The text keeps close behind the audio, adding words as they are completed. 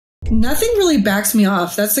Nothing really backs me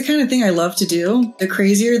off. That's the kind of thing I love to do. The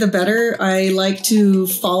crazier, the better. I like to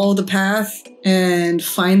follow the path and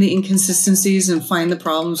find the inconsistencies and find the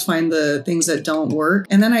problems, find the things that don't work.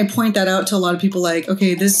 And then I point that out to a lot of people like,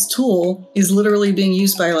 okay, this tool is literally being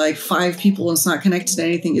used by like 5 people and it's not connected to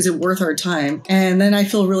anything. Is it worth our time? And then I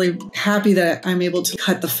feel really happy that I'm able to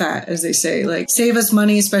cut the fat, as they say, like save us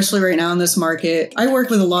money, especially right now in this market. I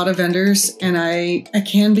work with a lot of vendors and I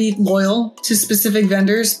can be loyal to specific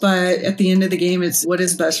vendors, but at the end of the game, it's what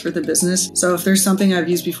is best for the business. So if there's something I've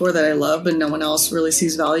used before that I love, but no one else really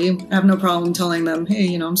sees value, I have no problem telling them,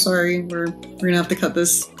 hey, I'm sorry, we're going to have to cut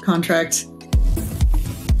this contract.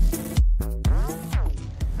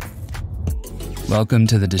 Welcome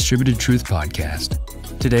to the Distributed Truth Podcast.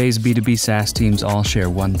 Today's B2B SaaS teams all share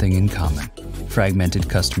one thing in common: fragmented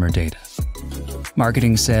customer data.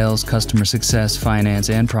 Marketing, sales, customer success, finance,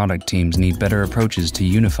 and product teams need better approaches to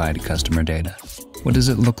unified customer data. What does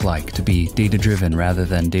it look like to be data-driven rather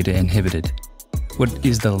than data-inhibited? What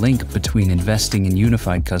is the link between investing in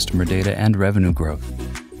unified customer data and revenue growth?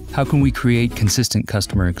 How can we create consistent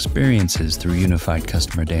customer experiences through unified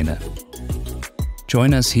customer data?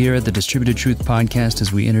 Join us here at the Distributed Truth Podcast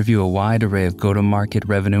as we interview a wide array of go-to-market,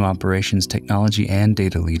 revenue operations, technology, and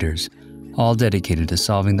data leaders, all dedicated to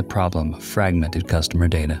solving the problem of fragmented customer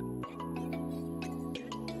data.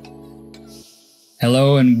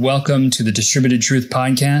 Hello and welcome to the Distributed Truth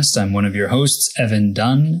Podcast. I'm one of your hosts, Evan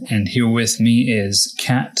Dunn, and here with me is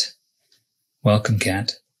Kat. Welcome,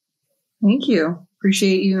 Kat. Thank you.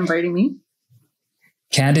 Appreciate you inviting me.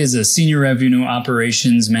 Kat is a Senior Revenue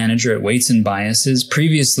Operations Manager at Weights & Biases,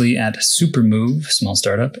 previously at Supermove, small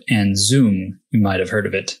startup, and Zoom. You might have heard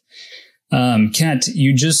of it. Kat,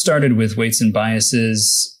 you just started with Weights &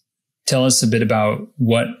 Biases. Tell us a bit about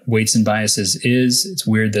what Weights & Biases is. It's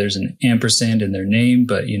weird there's an ampersand in their name,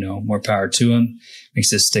 but, more power to them.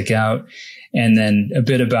 Makes it stick out. And then a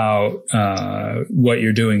bit about what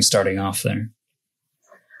you're doing starting off there.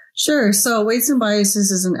 Sure. So Weights &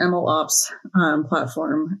 Biases is an MLOps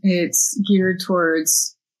platform. It's geared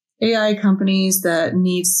towards AI companies that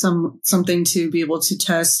need something to be able to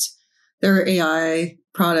test their AI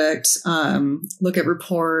product, look at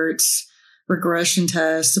reports, regression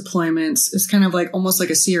tests, deployments. It's kind of like almost like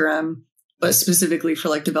a CRM, but specifically for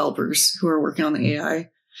like developers who are working on the AI.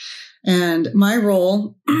 And my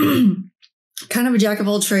role, kind of a jack of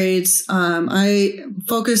all trades. I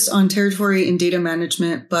focus on territory and data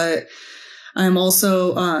management, but I'm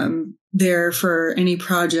also there for any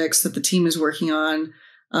projects that the team is working on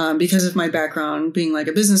because of my background being like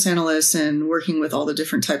a business analyst and working with all the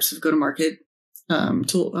different types of go-to-market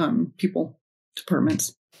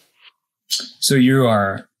departments. So you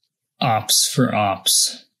are ops for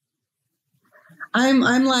ops. I'm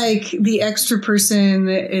like the extra person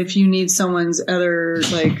if you need someone's other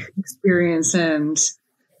like experience and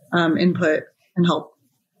input and help.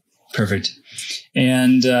 Perfect.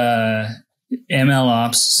 And ML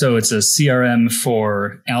ops, so it's a CRM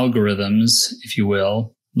for algorithms, if you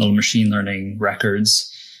will, little machine learning records.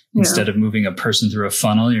 Yeah. Instead of moving a person through a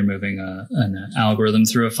funnel, you're moving an algorithm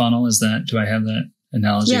through a funnel. Do I have that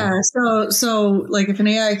analogy? Yeah. So like if an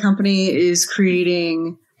AI company is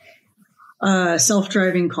creating a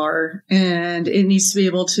self-driving car and it needs to be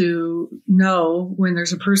able to know when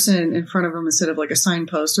there's a person in front of them instead of like a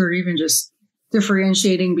signpost, or even just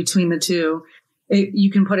differentiating between the two, you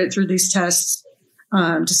can put it through these tests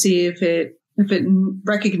to see if it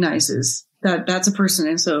recognizes that that's a person.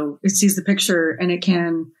 And so it sees the picture and it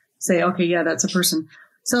can say, okay, yeah, that's a person.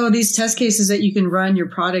 So these test cases that you can run your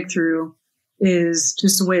product through is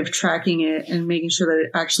just a way of tracking it and making sure that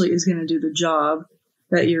it actually is going to do the job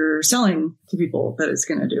that you're selling to people that it's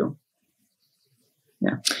going to do.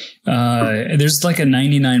 Yeah. There's like a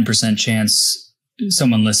 99% chance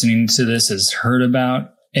someone listening to this has heard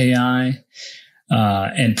about AI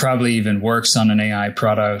and probably even works on an AI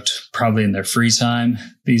product, probably in their free time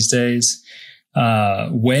these days.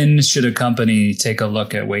 When should a company take a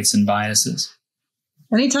look at Weights & Biases?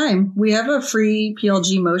 Anytime. We have a free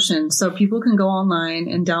PLG motion, so people can go online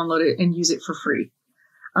and download it and use it for free.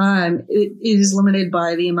 It is limited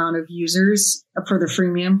by the amount of users for the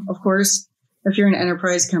freemium, of course. If you're an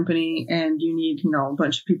enterprise company and you need, a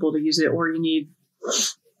bunch of people to use it, or you need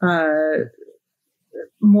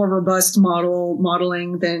more robust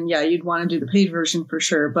modeling, then yeah, you'd want to do the paid version for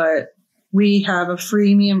sure. But we have a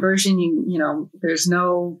freemium version. There's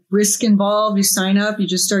no risk involved. You sign up, you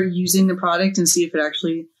just start using the product and see if it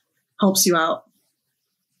actually helps you out.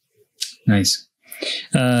 Nice.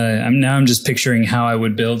 I'm just picturing how I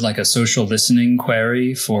would build like a social listening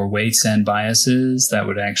query for Weights & Biases that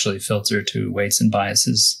would actually filter to Weights &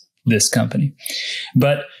 Biases, this company.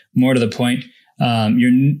 But more to the point,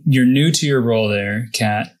 you're new to your role there,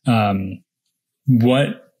 Kat.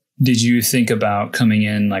 What did you think about coming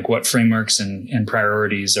in? Like, what frameworks and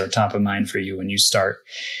priorities are top of mind for you when you start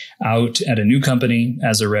out at a new company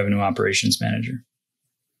as a revenue operations manager?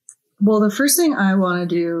 Well, the first thing I want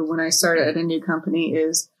to do when I start at a new company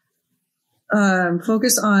is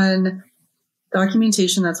focus on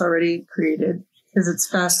documentation that's already created, because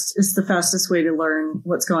it's the fastest way to learn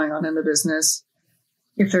what's going on in the business.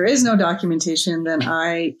 If there is no documentation, then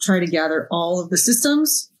I try to gather all of the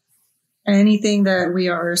systems, anything that we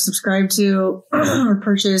are subscribed to or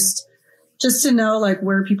purchased, just to know like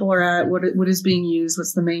where people are at, what is being used,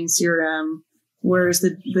 what's the main CRM, where is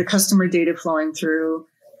the customer data flowing through.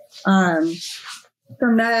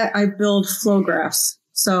 From that, I build flow graphs.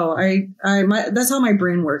 So that's how my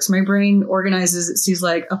brain works. My brain organizes, it sees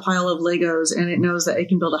like a pile of Legos and it knows that it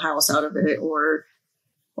can build a house out of it or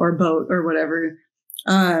a boat or whatever.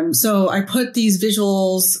 So I put these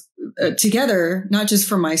visuals together, not just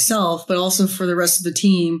for myself, but also for the rest of the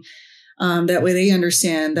team. That way they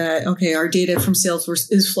understand that, okay, our data from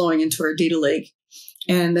Salesforce is flowing into our data lake,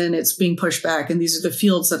 and then it's being pushed back. And these are the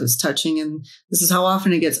fields that it's touching. And this is how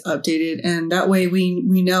often it gets updated. And that way we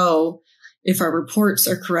know if our reports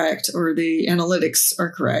are correct or the analytics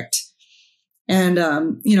are correct. And,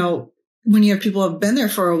 when you have people who have been there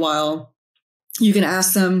for a while, you can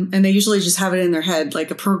ask them and they usually just have it in their head, like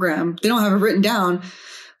a program. They don't have it written down.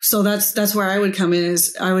 So that's where I would come in,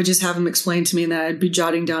 is I would just have them explain to me, and that I'd be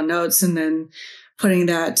jotting down notes and then putting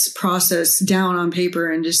that process down on paper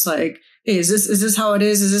and just like, hey, is this how it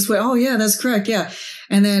is? Is this what? Oh yeah, that's correct. Yeah.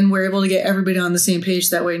 And then we're able to get everybody on the same page.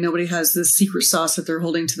 That way nobody has this secret sauce that they're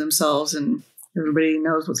holding to themselves and everybody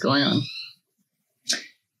knows what's going on.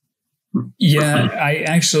 Yeah, I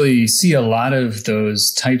actually see a lot of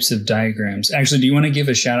those types of diagrams. Actually, do you want to give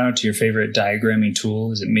a shout out to your favorite diagramming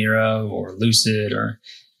tool? Is it Miro or Lucid or?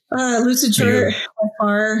 Lucid Chart by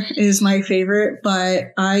far is my favorite,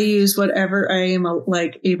 but I use whatever I am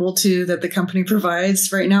able to that the company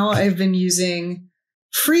provides. Right now, I've been using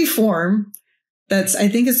Freeform. I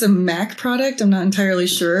think it's a Mac product. I'm not entirely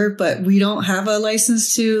sure, but we don't have a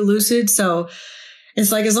license to Lucid. So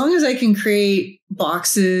it's like, as long as I can create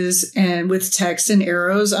boxes and with text and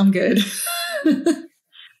arrows, I'm good.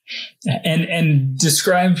 And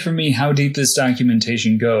describe for me how deep this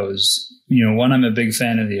documentation goes. One, I'm a big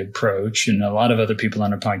fan of the approach, and a lot of other people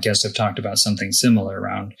on our podcast have talked about something similar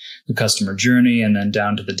around the customer journey and then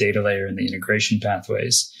down to the data layer and the integration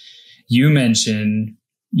pathways. You mentioned,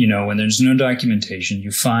 when there's no documentation,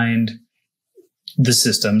 you find the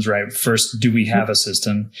systems, right? First, do we have a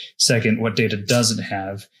system? Second, what data does it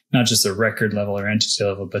have? Not just the record level or entity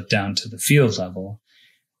level, but down to the field level.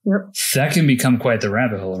 Yep. That can become quite the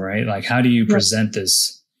rabbit hole, right? Like, how do you present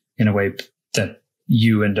this in a way that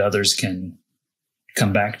you and others can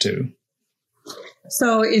come back to?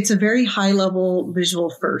 So it's a very high level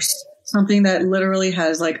visual first, something that literally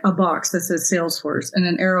has like a box that says Salesforce and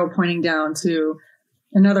an arrow pointing down to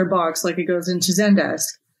another box, like it goes into Zendesk.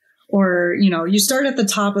 Or, you start at the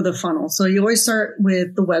top of the funnel. So you always start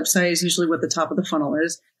with the website is usually what the top of the funnel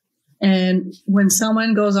is. And when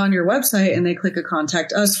someone goes on your website and they click a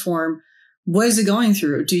contact us form, what is it going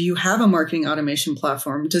through? Do you have a marketing automation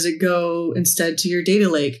platform? Does it go instead to your data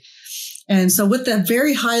lake? And so with that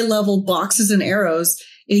very high level boxes and arrows,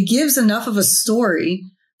 it gives enough of a story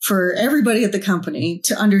for everybody at the company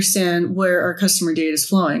to understand where our customer data is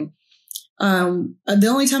flowing. The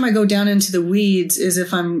only time I go down into the weeds is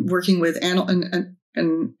if I'm working with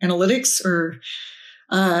analytics or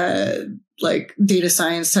like data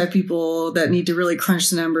science type people that need to really crunch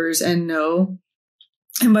the numbers and know.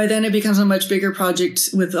 And by then it becomes a much bigger project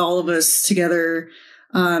with all of us together,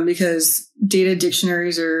 because data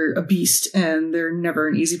dictionaries are a beast and they're never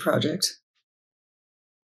an easy project.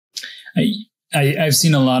 I've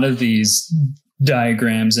seen a lot of these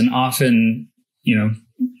diagrams, and often,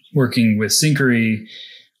 working with Synchrony,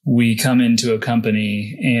 we come into a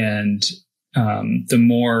company and the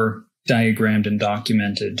more diagrammed and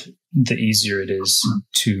documented, the easier it is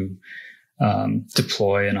to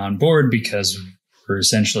deploy and onboard, because we're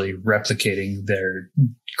essentially replicating their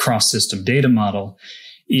cross-system data model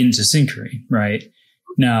into Synchrony, right?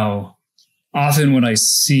 Now, often what I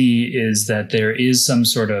see is that there is some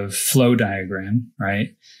sort of flow diagram,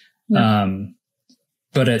 right? Yeah.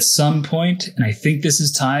 But at some point, and I think this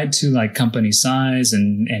is tied to like company size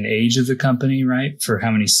and age of the company, right? For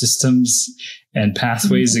how many systems and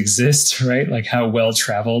pathways exist, right? Like how well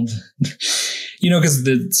traveled,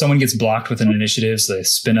 because someone gets blocked with an initiative, so they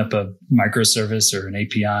spin up a microservice or an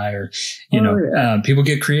API, or, people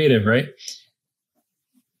get creative, right?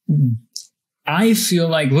 I feel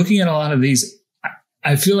like looking at a lot of these,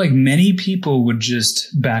 I feel like many people would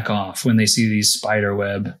just back off when they see these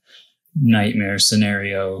spiderweb nightmare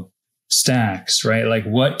scenario stacks, right? Like,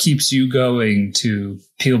 what keeps you going to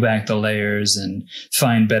peel back the layers and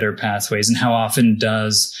find better pathways? And how often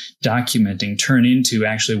does documenting turn into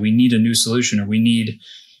actually we need a new solution or we need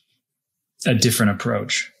a different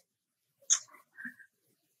approach?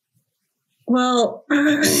 Well,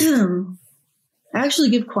 I actually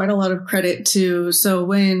give quite a lot of credit to, so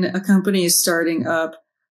when a company is starting up,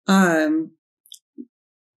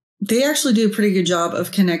 they actually do a pretty good job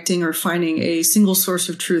of connecting or finding a single source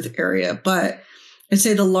of truth area. But I'd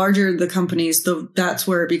say the larger the companies, that's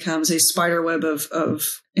where it becomes a spider web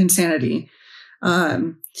of insanity.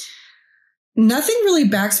 Nothing really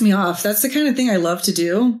backs me off. That's the kind of thing I love to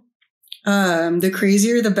do. The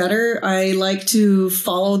crazier, the better. I like to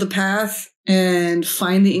follow the path and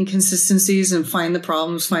find the inconsistencies and find the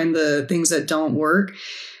problems, find the things that don't work.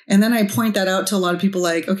 And then I point that out to a lot of people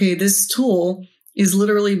like, okay, this tool is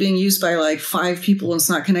literally being used by like 5 people and it's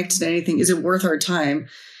not connected to anything. Is it worth our time?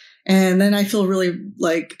 And then I feel really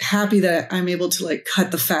like happy that I'm able to like cut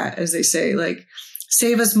the fat, as they say, like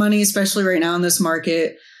save us money, especially right now in this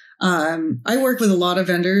market. I work with a lot of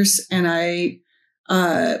vendors and I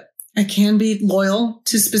can be loyal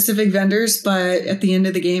to specific vendors, but at the end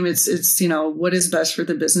of the game, it's, you know, what is best for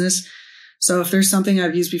the business. So if there's something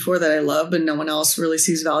I've used before that I love, but no one else really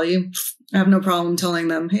sees value, I have no problem telling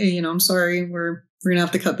them, hey, you know, I'm sorry, we're going to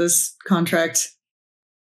have to cut this contract.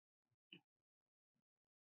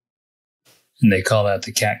 And they call that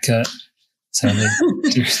the cat cut. I'm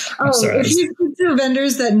sorry. If you speak to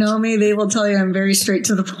vendors that know me, they will tell you I'm very straight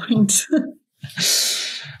to the point.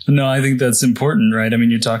 No, I think that's important, right? I mean,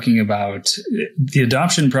 you're talking about the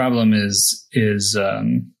adoption problem is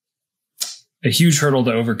a huge hurdle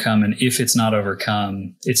to overcome. And if it's not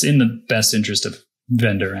overcome, it's in the best interest of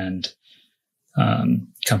vendor and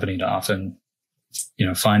company to often, you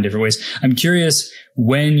know, find different ways. I'm curious,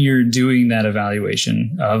 when you're doing that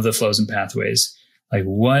evaluation of the flows and pathways, like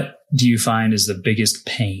what do you find is the biggest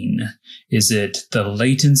pain? Is it the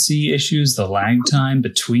latency issues, the lag time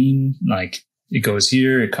between, like, it goes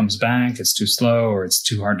here, it comes back, it's too slow, or it's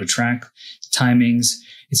too hard to track timings,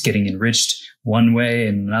 it's getting enriched one way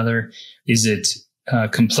and another? Is it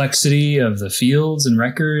complexity of the fields and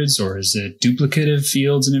records, or is it duplicative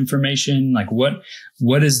fields and information? Like what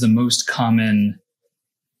is the most common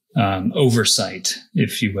oversight,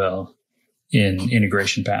 if you will, in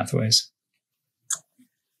integration pathways?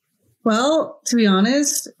 Well, to be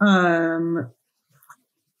honest, and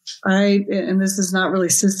this is not really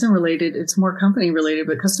system related, it's more company related,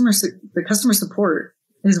 but the customer support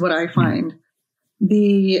is what I find.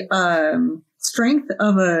 The strength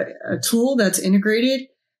of a tool that's integrated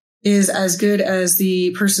is as good as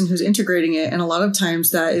the person who's integrating it. And a lot of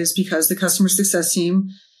times that is because the customer success team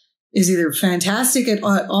is either fantastic at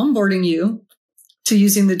onboarding you to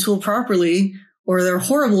using the tool properly, or they're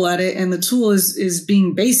horrible at it and the tool is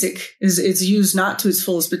being basic, it's used not to its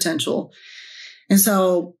fullest potential. And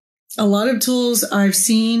so a lot of tools I've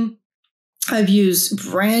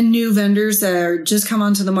used brand new vendors that are just come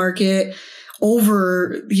onto the market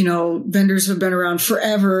over, you know, vendors who have been around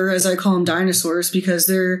forever, as I call them, dinosaurs, because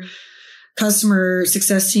their customer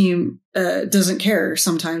success team doesn't care.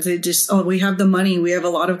 Sometimes they just, we have the money, we have a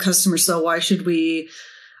lot of customers, so why should we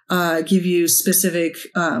give you specific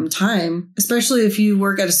time, especially if you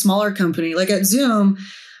work at a smaller company. Like at Zoom,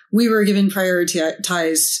 we were given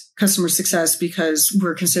prioritized customer success because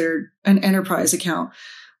we're considered an enterprise account.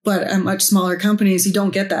 But at much smaller companies, you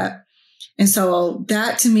don't get that. And so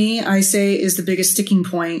that, to me, I say is the biggest sticking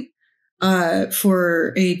point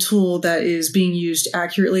for a tool that is being used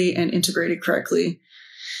accurately and integrated correctly.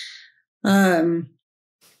 Can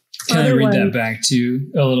I read that back to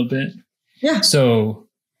you a little bit? Yeah. So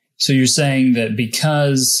you're saying that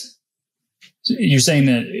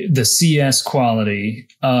the CS quality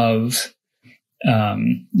of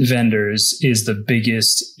vendors is the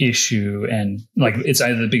biggest issue, and like it's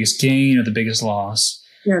either the biggest gain or the biggest loss.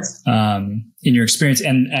 Yes. In your experience.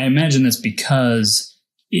 And I imagine that's because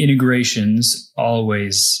integrations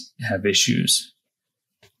always have issues.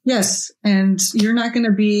 Yes. And you're not going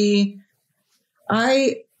to be,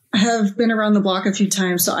 I have been around the block a few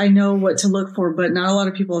times, so I know what to look for, but not a lot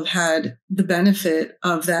of people have had the benefit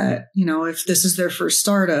of that. You know, if this is their first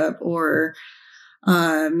startup, or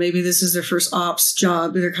maybe this is their first ops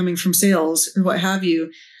job, they're coming from sales or what have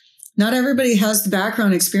you. Not everybody has the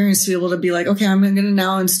background experience to be able to be like, okay, I'm going to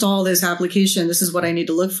now install this application. This is what I need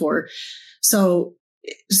to look for. So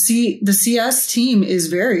the CS team is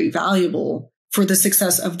very valuable for the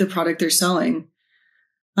success of the product they're selling.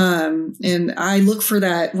 And I look for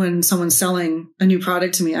that when someone's selling a new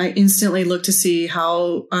product to me. I instantly look to see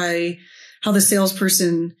how the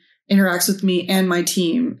salesperson interacts with me and my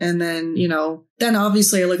team. And then, then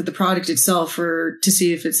obviously I look at the product itself to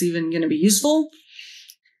see if it's even going to be useful.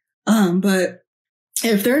 But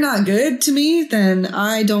if they're not good to me, then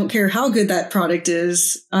I don't care how good that product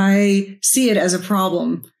is. I see it as a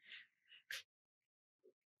problem.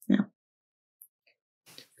 Yeah.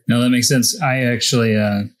 No, that makes sense. I actually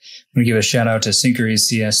want to give a shout out to Synchrory's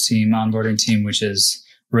CS team, onboarding team, which is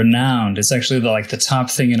renowned. It's actually the top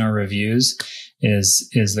thing in our reviews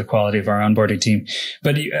is the quality of our onboarding team.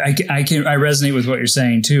 But I resonate with what you're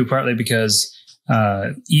saying too, partly because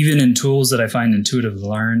even in tools that I find intuitive to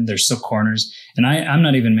learn, there's still corners. And I'm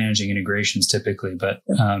not even managing integrations typically, but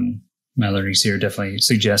my learnings here definitely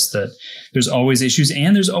suggest that there's always issues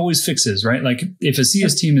and there's always fixes, right? Like if a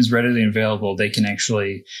CS team is readily available, they can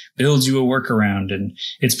actually build you a workaround, and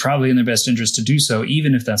it's probably in their best interest to do so,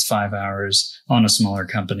 even if that's 5 hours on a smaller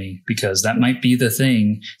company, because that might be the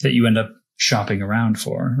thing that you end up shopping around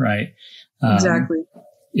for, right? Exactly.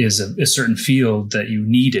 Is a certain field that you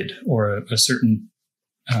needed, or a certain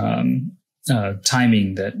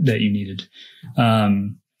timing that you needed.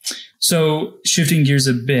 So shifting gears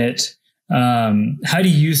a bit, how do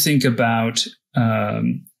you think about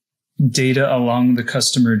data along the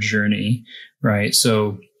customer journey, right?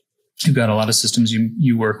 So you've got a lot of systems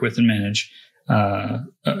you work with and manage,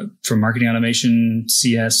 from marketing automation,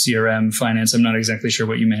 CS, CRM, finance. I'm not exactly sure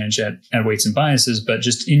what you manage at Weights and Biases, but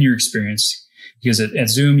just in your experience, because at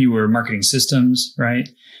Zoom, you were marketing systems, right?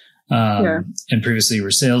 And previously you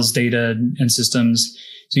were sales data and systems.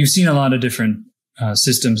 So you've seen a lot of different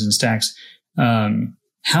systems and stacks.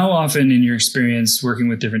 How often in your experience working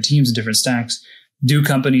with different teams and different stacks, do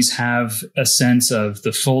companies have a sense of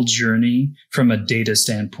the full journey from a data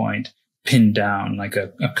standpoint pinned down, like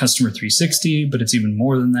a customer 360, but it's even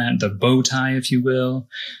more than that, the bow tie, if you will,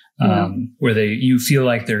 where you feel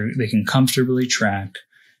like they can comfortably track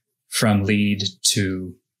from lead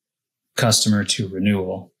to customer to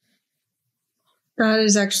renewal? That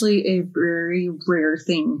is actually a very rare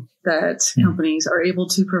thing that companies are able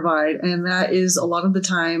to provide. And that is a lot of the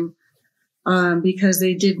time because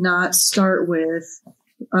they did not start with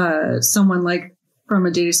someone like from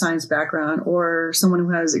a data science background or someone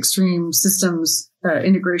who has extreme systems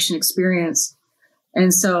integration experience.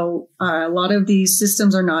 And so a lot of these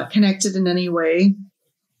systems are not connected in any way.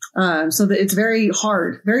 So that it's very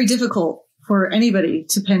hard, very difficult for anybody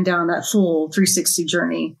to pin down that full 360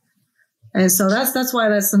 journey. And so that's why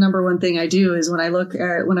that's the number one thing I do is when I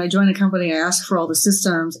join a company, I ask for all the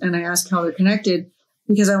systems and I ask how they're connected,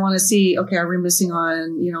 because I want to see, okay, are we missing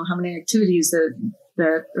on, how many activities that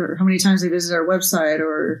or how many times they visit our website,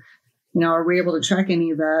 or, are we able to track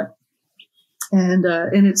any of that? And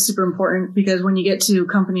it's super important because when you get to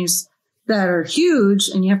companies that are huge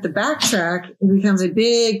and you have to backtrack, it becomes a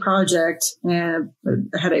big project and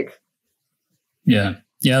a headache. Yeah,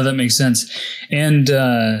 that makes sense. And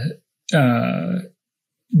the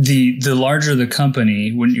larger the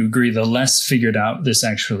company, wouldn't you agree, the less figured out this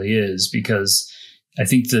actually is, because I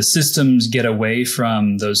think the systems get away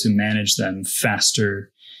from those who manage them faster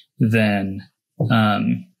than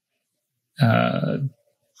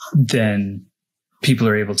people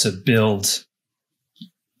are able to build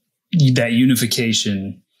that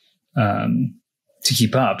unification to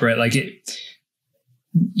keep up, right? Like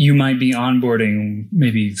you might be onboarding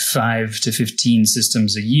maybe 5 to 15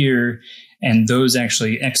 systems a year, and those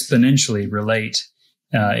actually exponentially relate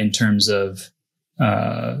in terms of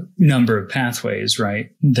number of pathways,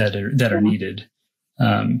 right, that are needed.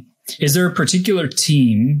 Is there a particular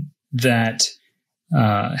team that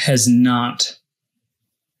has not,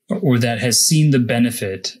 or that has seen the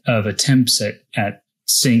benefit of attempts at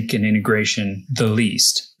sync and integration the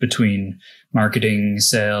least between marketing,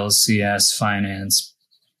 sales, CS, finance?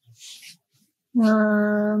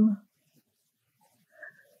 I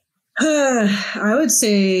would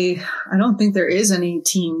say I don't think there is any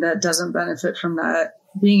team that doesn't benefit from that.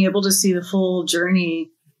 Being able to see the full journey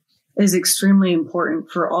is extremely important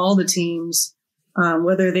for all the teams,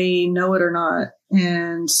 whether they know it or not.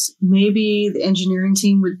 And maybe the engineering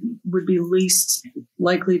team would be least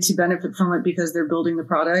likely to benefit from it because they're building the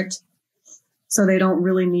product. So they don't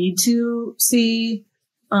really need to see.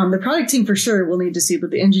 The product team for sure will need to see, but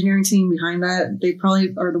the engineering team behind that, they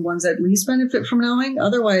probably are the ones that least benefit from knowing.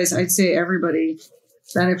 Otherwise, I'd say everybody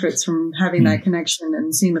benefits from having that connection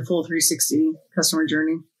and seeing the full 360 customer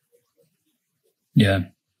journey. Yeah,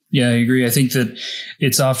 I agree. I think that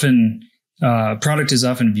it's often, product is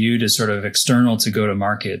often viewed as sort of external to go to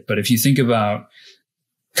market. But if you think about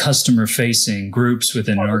customer facing groups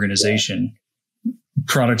within an organization,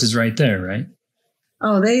 product is right there, right?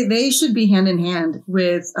 Oh, they should be hand in hand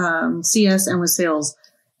with CS and with sales.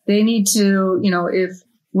 They need to, if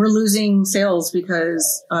we're losing sales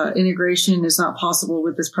because integration is not possible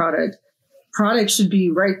with this product should be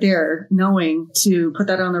right there, knowing to put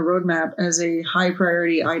that on the roadmap as a high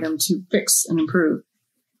priority item to fix and improve.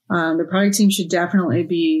 The product team should definitely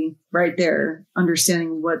be right there,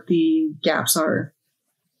 understanding what the gaps are.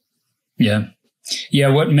 Yeah. Yeah.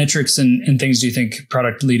 What metrics and things do you think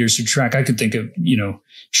product leaders should track? I could think of,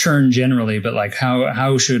 churn generally, but like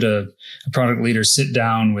how should a product leader sit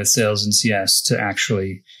down with sales and CS to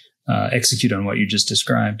actually execute on what you just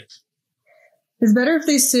described? It's better if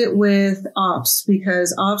they sit with ops,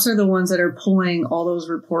 because ops are the ones that are pulling all those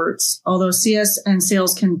reports. Although CS and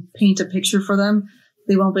sales can paint a picture for them,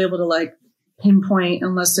 they won't be able to pinpoint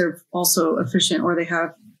unless they're also efficient or they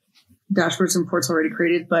have dashboards and reports already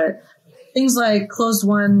created. But things like closed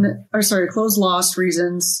loss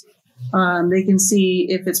reasons, they can see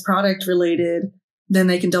if it's product related, then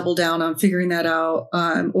they can double down on figuring that out.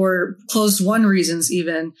 Or closed won reasons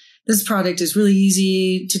even. This product is really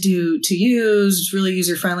easy to use. It's really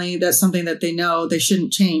user friendly. That's something that they know they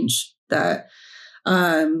shouldn't change that.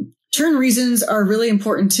 Churn reasons are really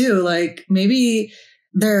important too. Like maybe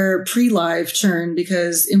they're pre-live churn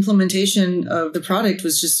because implementation of the product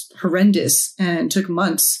was just horrendous and took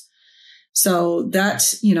months. So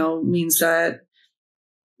that, means that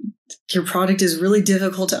your product is really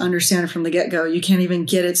difficult to understand from the get-go. You can't even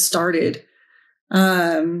get it started.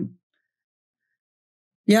 They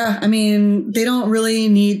don't really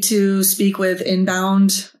need to speak with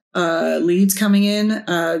inbound leads coming in.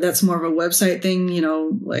 That's more of a website thing,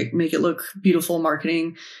 make it look beautiful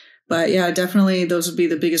marketing. But yeah, definitely those would be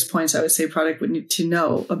the biggest points I would say product would need to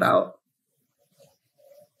know about.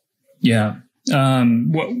 Yeah.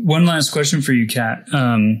 One last question for you, Kat.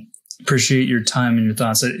 Appreciate your time and your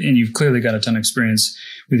thoughts. And you've clearly got a ton of experience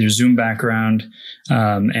with your Zoom background,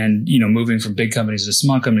 and, moving from big companies to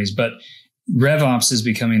small companies. But RevOps is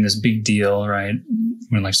becoming this big deal, right?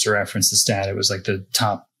 When likes to reference the stat, it was like the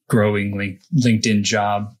top growing LinkedIn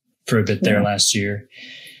job for a bit there last year.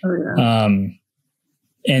 Oh, yeah.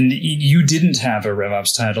 And you didn't have a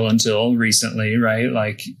RevOps title until recently, right?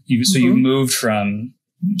 You moved from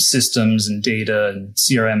systems and data and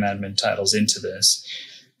CRM admin titles into this.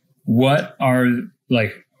 Why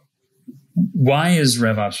is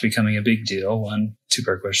RevOps becoming a big deal? One,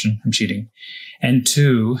 two-part question. I'm cheating. And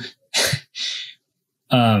two,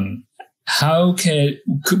 would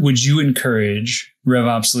you encourage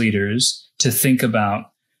RevOps leaders to think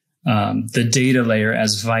about the data layer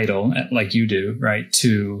as vital, like you do, right,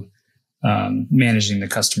 to managing the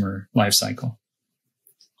customer lifecycle?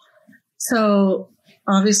 So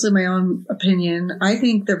obviously my own opinion, I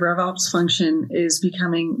think the RevOps function is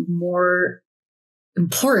becoming more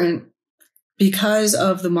important because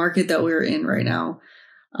of the market that we're in right now.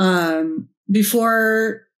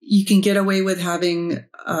 Before, you can get away with having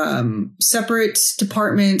separate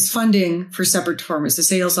departments, funding for separate departments, the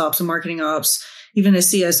sales ops, the marketing ops, even a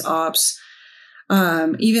CS ops.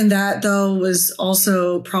 Even that, though, was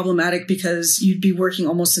also problematic because you'd be working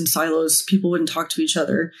almost in silos. People wouldn't talk to each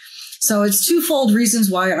other. So it's twofold reasons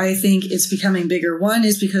why I think it's becoming bigger. One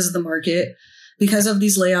is because of the market, because of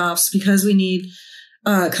these layoffs, because we need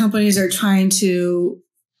companies are trying to,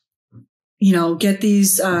 get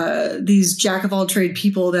these jack of all trade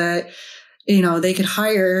people that, they could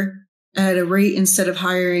hire at a rate instead of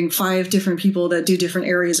hiring 5 different people that do different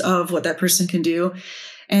areas of what that person can do.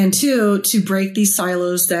 And two, to break these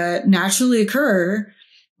silos that naturally occur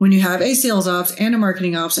when you have a sales ops and a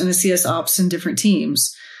marketing ops and a CS ops in different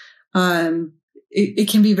teams. It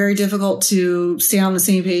can be very difficult to stay on the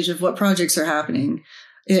same page of what projects are happening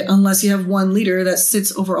unless you have one leader that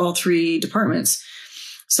sits over all 3 departments.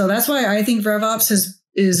 So that's why I think RevOps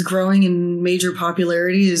is growing in major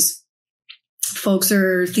popularity. Is folks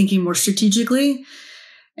are thinking more strategically.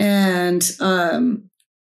 And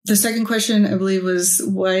the second question, I believe, was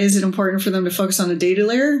why is it important for them to focus on a data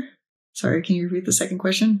layer? Sorry, can you repeat the second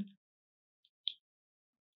question?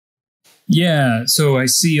 Yeah. So I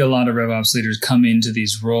see a lot of RevOps leaders come into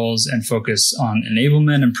these roles and focus on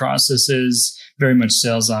enablement and processes, very much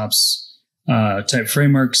sales ops type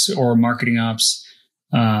frameworks or marketing ops.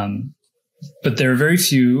 But there are very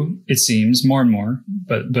few, it seems, more and more,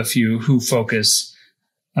 but few who focus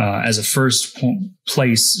as a first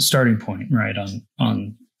starting point, right,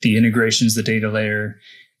 on the integrations, the data layer.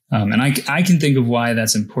 And I can think of why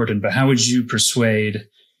that's important, but how would you persuade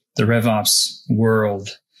the RevOps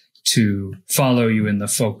world to follow you in the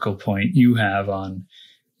focal point you have on,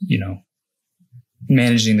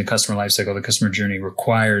 managing the customer lifecycle, the customer journey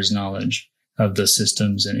requires knowledge of the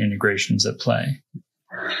systems and integrations at play?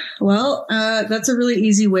 Well, that's a really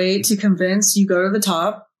easy way to convince. You go to the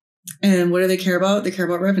top, and what do they care about? They care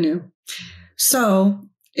about revenue. So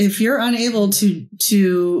if you're unable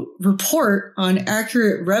to report on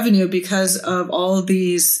accurate revenue because of all of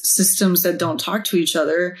these systems that don't talk to each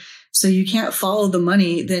other, so you can't follow the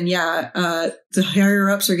money, then the higher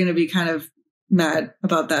ups are going to be kind of mad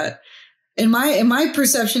about that. And my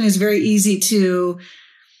perception is very easy to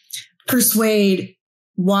persuade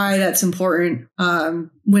why that's important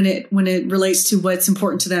when it relates to what's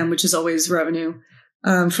important to them, which is always revenue.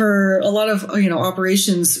 For a lot of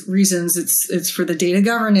operations reasons, it's for the data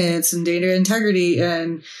governance and data integrity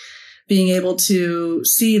and being able to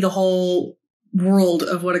see the whole world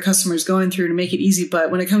of what a customer is going through to make it easy. But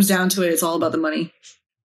when it comes down to it, it's all about the money.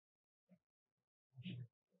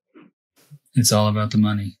 It's all about the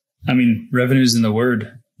money. I mean, revenue's in the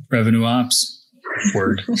word, revenue ops.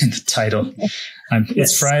 Word in the title.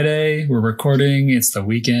 It's Friday. We're recording. It's the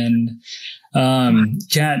weekend.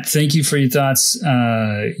 Kat, thank you for your thoughts.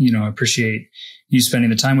 I appreciate you spending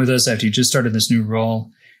the time with us after you just started this new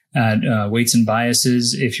role at Weights and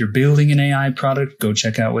Biases. If you're building an AI product, go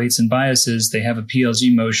check out Weights and Biases. They have a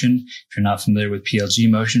PLG motion. If you're not familiar with PLG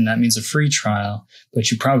motion, that means a free trial,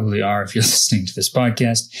 but you probably are if you're listening to this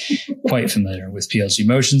podcast, quite familiar with PLG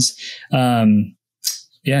motions.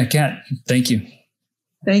 Kat, thank you.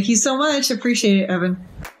 Thank you so much. Appreciate it, Evan.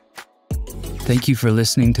 Thank you for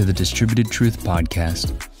listening to the Distributed Truth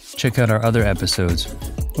Podcast. Check out our other episodes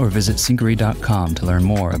or visit Syncari.com to learn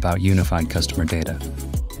more about unified customer data.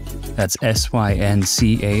 That's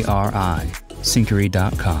SYNCARI,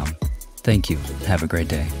 Syncari.com. Thank you. Have a great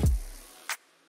day.